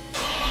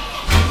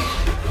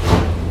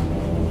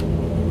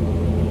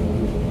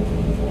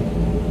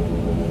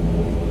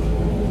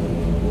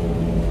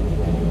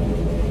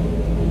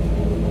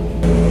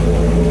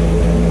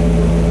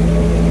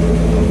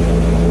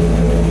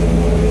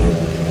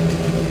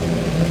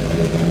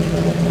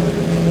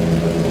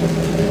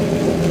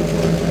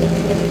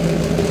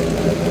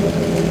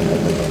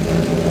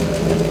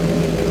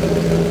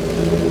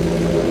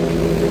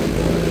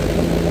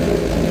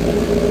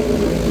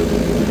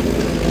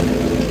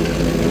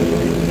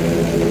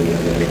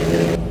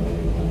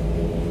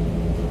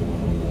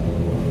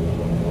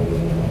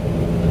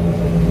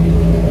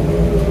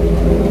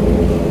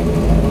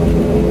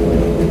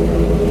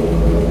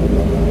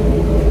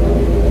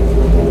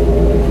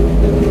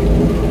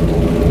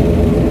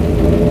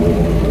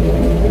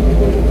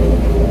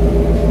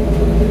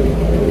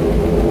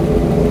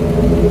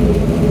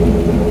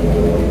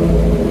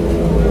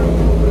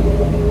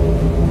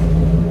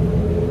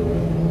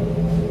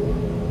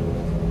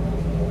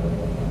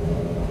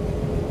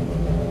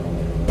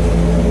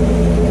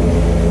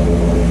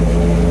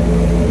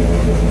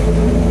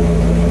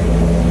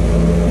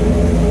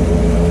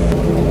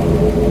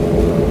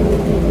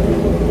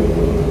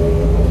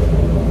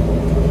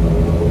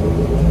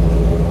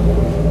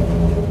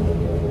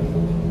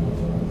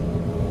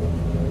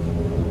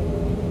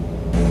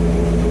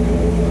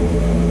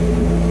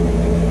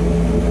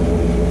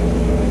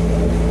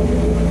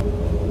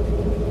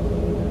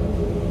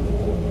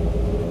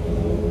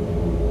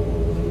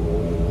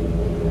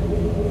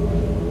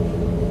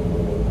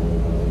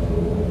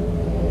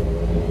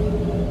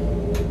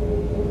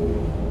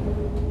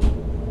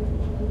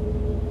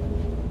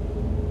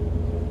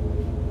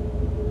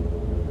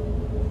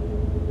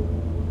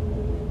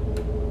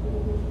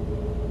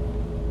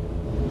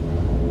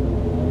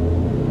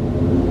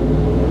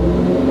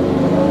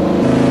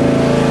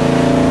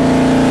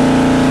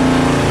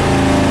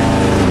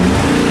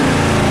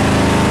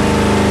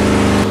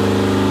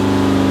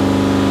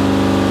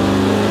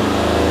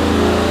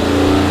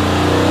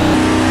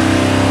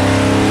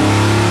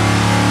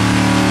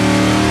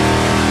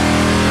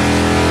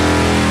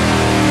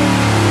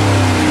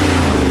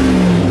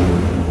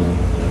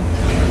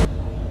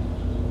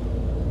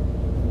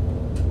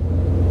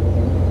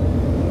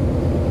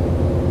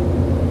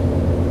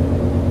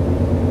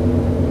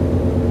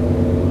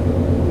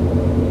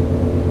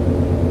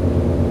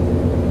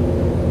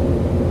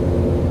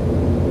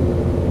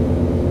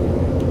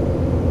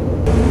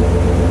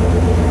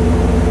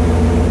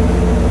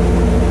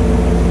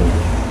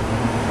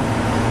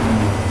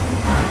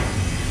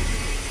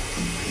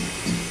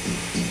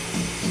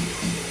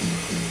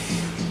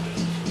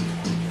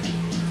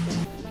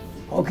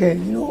 Okay,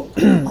 you know,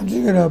 I'm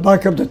just gonna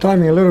back up the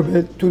timing a little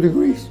bit, 2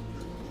 degrees.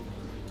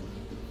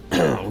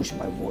 I wish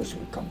my voice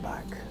would come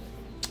back.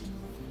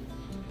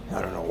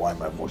 I don't know why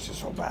my voice is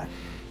so bad.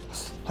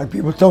 Like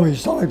people tell me, you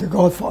sound like the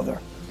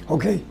Godfather.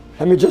 Okay,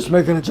 let me just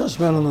make an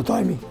adjustment on the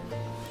timing.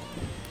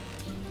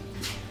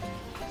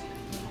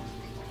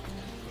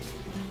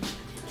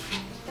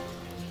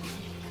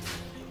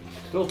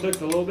 Still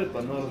ticked a little bit,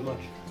 but not as much.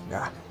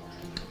 Yeah.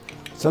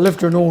 It's a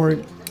lifter, don't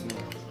worry.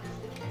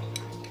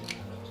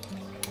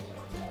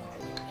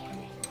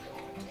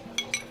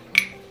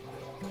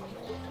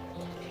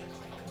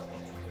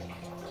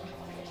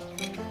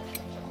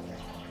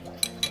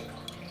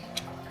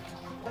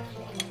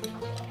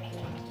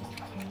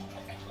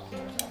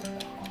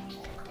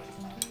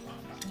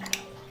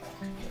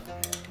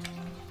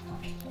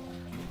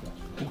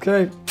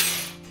 Okay.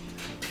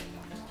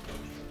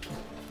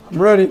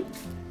 I'm ready.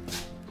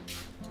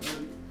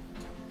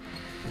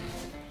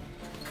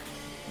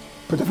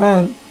 Put the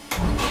fan.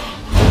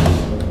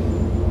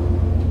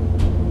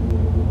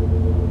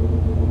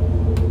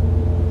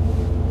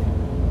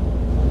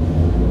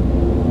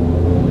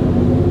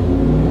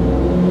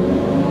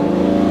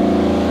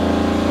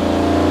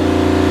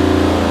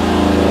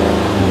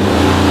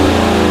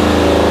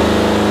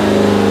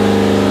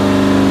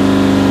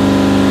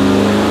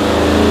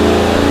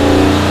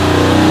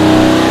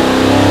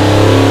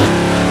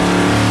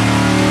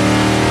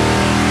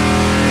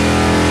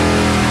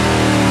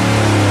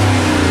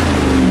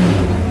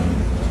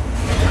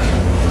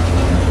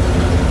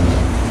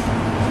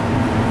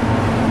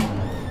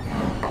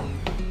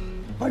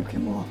 Pipe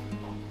came off.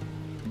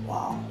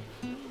 Wow.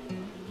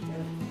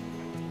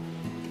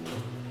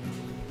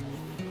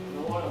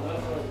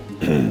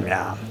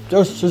 Yeah,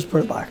 just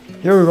put it back.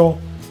 Here we go.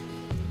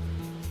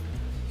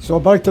 So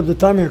I backed up the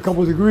timing a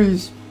couple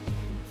degrees.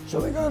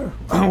 So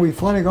we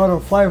finally got our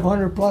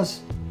 500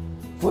 plus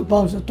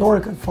foot-pounds of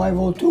torque at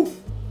 502,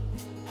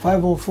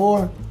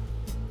 504,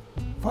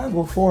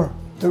 504,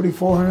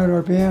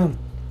 3,400 RPM.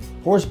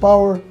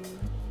 Horsepower,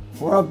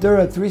 we're up there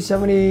at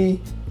 370,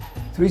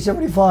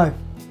 375.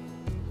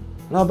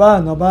 Not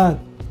bad, not bad.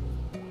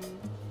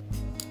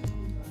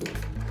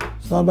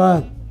 It's not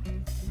bad.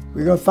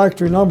 We got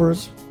factory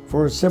numbers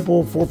for a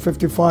simple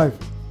 455.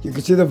 You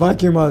can see the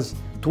vacuum has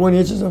 20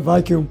 inches of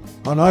vacuum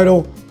on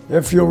idle.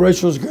 Air fuel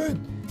ratio is good.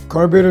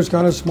 Carburetor is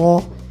kind of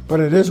small, but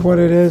it is what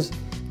it is.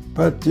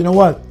 But you know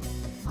what?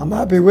 I'm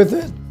happy with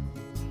it.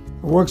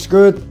 It works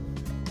good.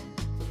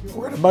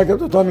 We're gonna back up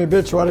the tummy a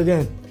bit, try it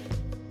again.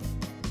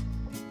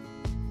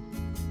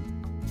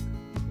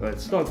 But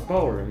it's stock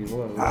power. I mean,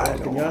 what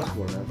else can you ask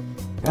for, man?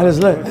 And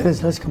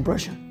it's less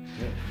compression.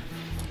 Yeah.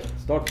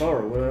 Stock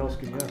power. What else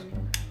can you ask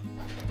for?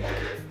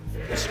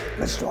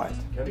 Let's try it.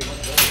 Can't be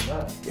much better than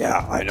that.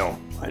 Yeah, I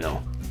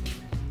know.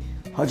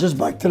 I just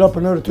backed it up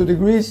another 2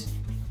 degrees.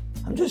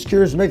 I'm just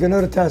curious, make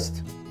another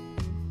test.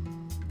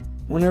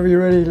 Whenever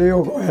you're ready,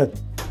 Leo, go ahead.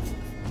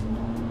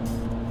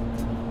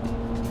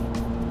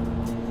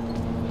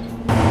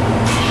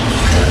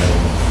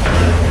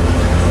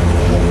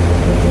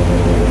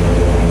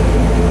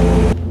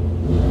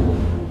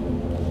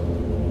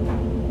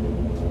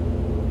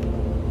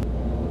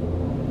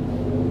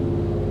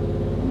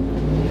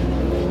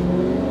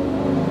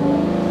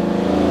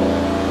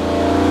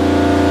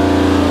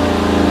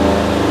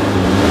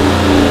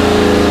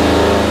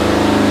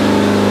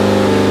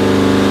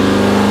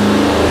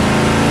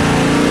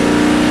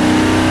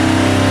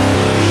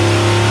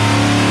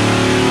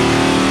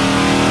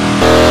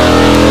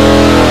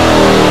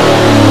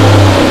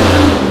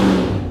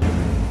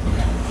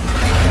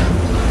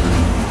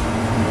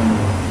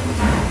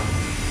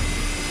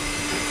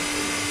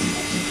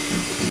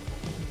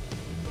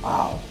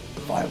 Wow,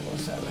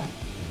 507.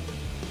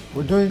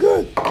 We're doing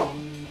good.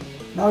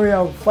 Now we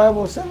have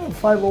 507,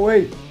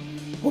 508.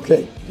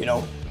 Okay, you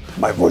know,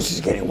 my voice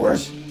is getting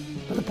worse,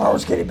 but the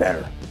power's getting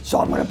better. So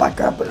I'm gonna back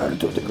up another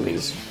 2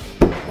 degrees.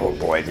 Oh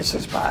boy, this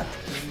is bad.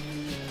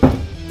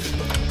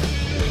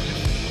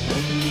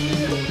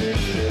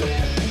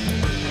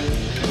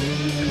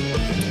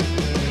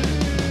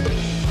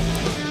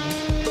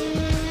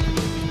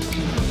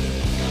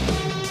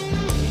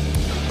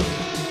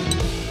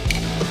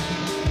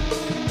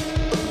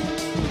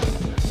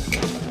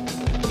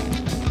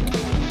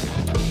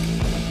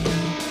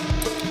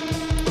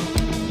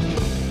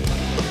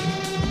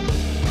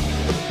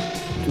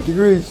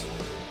 Degrees.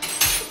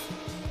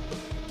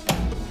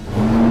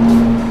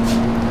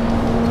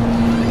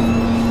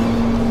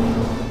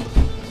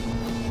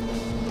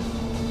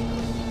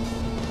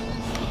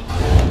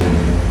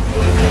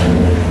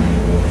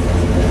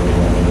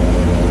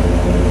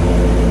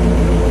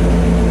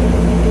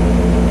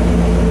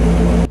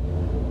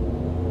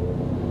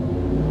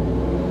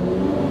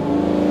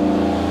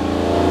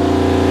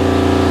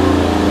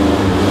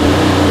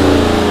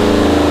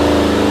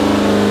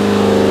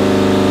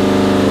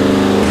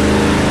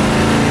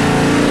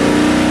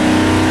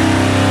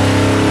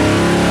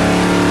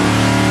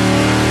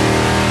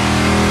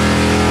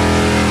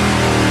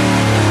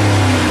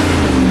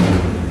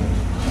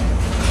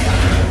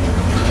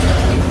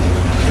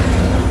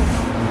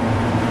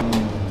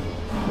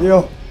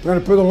 Yo, we're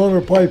gonna put a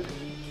longer pipe.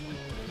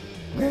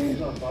 Okay. It's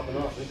not popping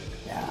off, is it?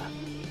 Yeah.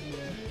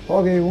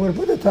 Okay, we're gonna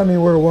put the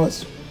timing where it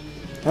was.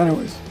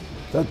 Anyways,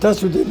 that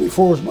test we did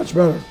before was much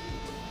better.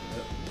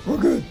 We're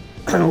good.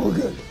 We're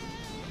good.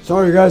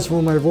 Sorry guys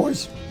for my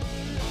voice.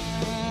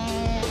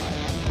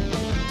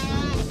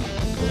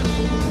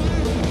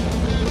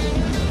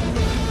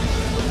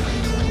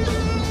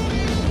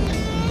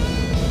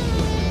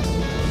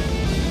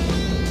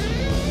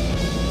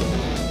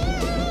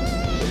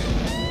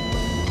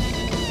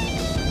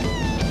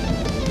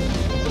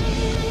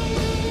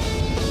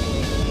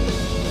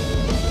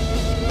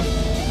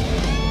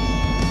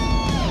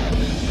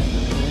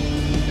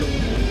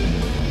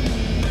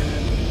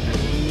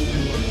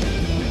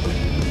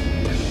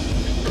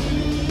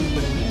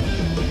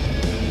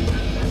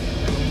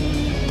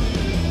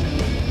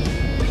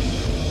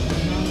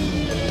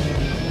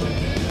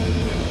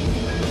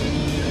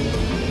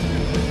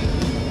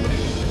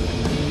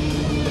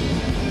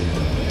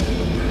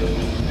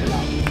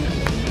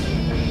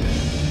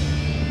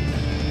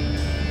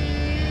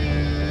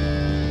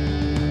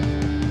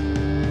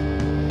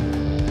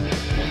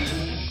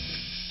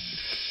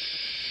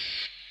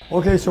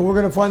 Okay, so we're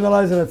gonna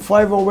finalize it at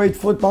 508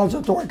 foot-pounds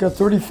of torque at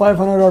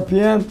 3,500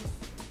 RPM.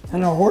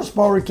 And our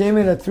horsepower came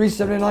in at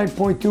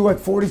 379.2 at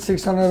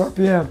 4,600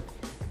 RPM.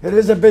 It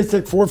is a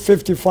basic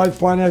 455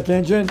 Pontiac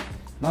engine,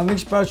 nothing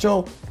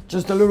special,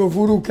 just a little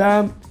voodoo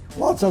cam,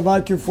 lots of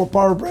vacuum for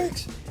power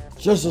brakes,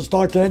 just a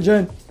stock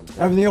engine.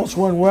 Everything else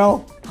went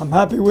well. I'm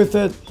happy with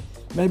it.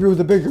 Maybe with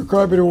the bigger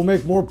carburetor we'll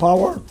make more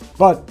power,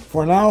 but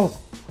for now,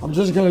 I'm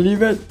just gonna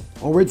leave it.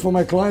 I'll wait for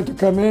my client to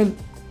come in,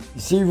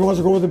 see if he wants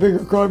to go with a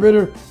bigger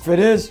carburetor. If it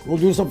is, we'll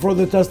do some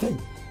further testing.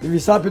 If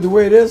he's happy the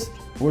way it is,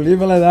 we'll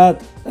leave it like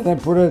that and then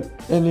put it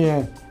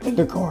in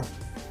the car.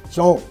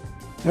 So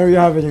there you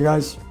have it, you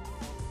guys.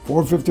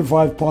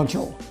 455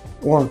 Poncho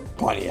or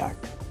Pontiac.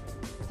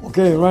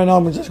 Okay, right now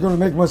I'm just gonna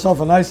make myself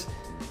a nice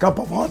cup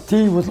of hot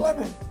tea with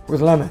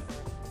lemon.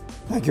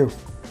 Thank you.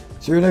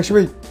 See you next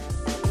week.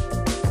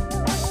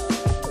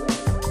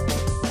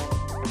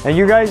 And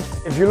you guys,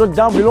 if you look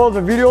down below the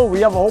video,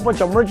 we have a whole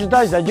bunch of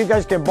merchandise that you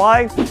guys can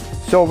buy.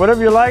 So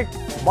whatever you like,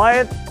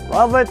 buy it,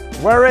 love it,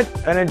 wear it,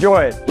 and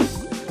enjoy it.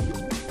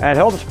 And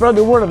help spread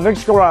the word of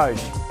Nick's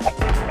Garage.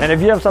 And if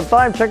you have some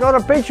time, check out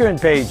our Patreon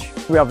page.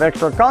 We have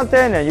extra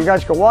content and you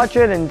guys can watch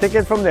it and take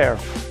it from there.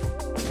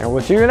 And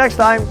we'll see you next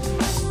time.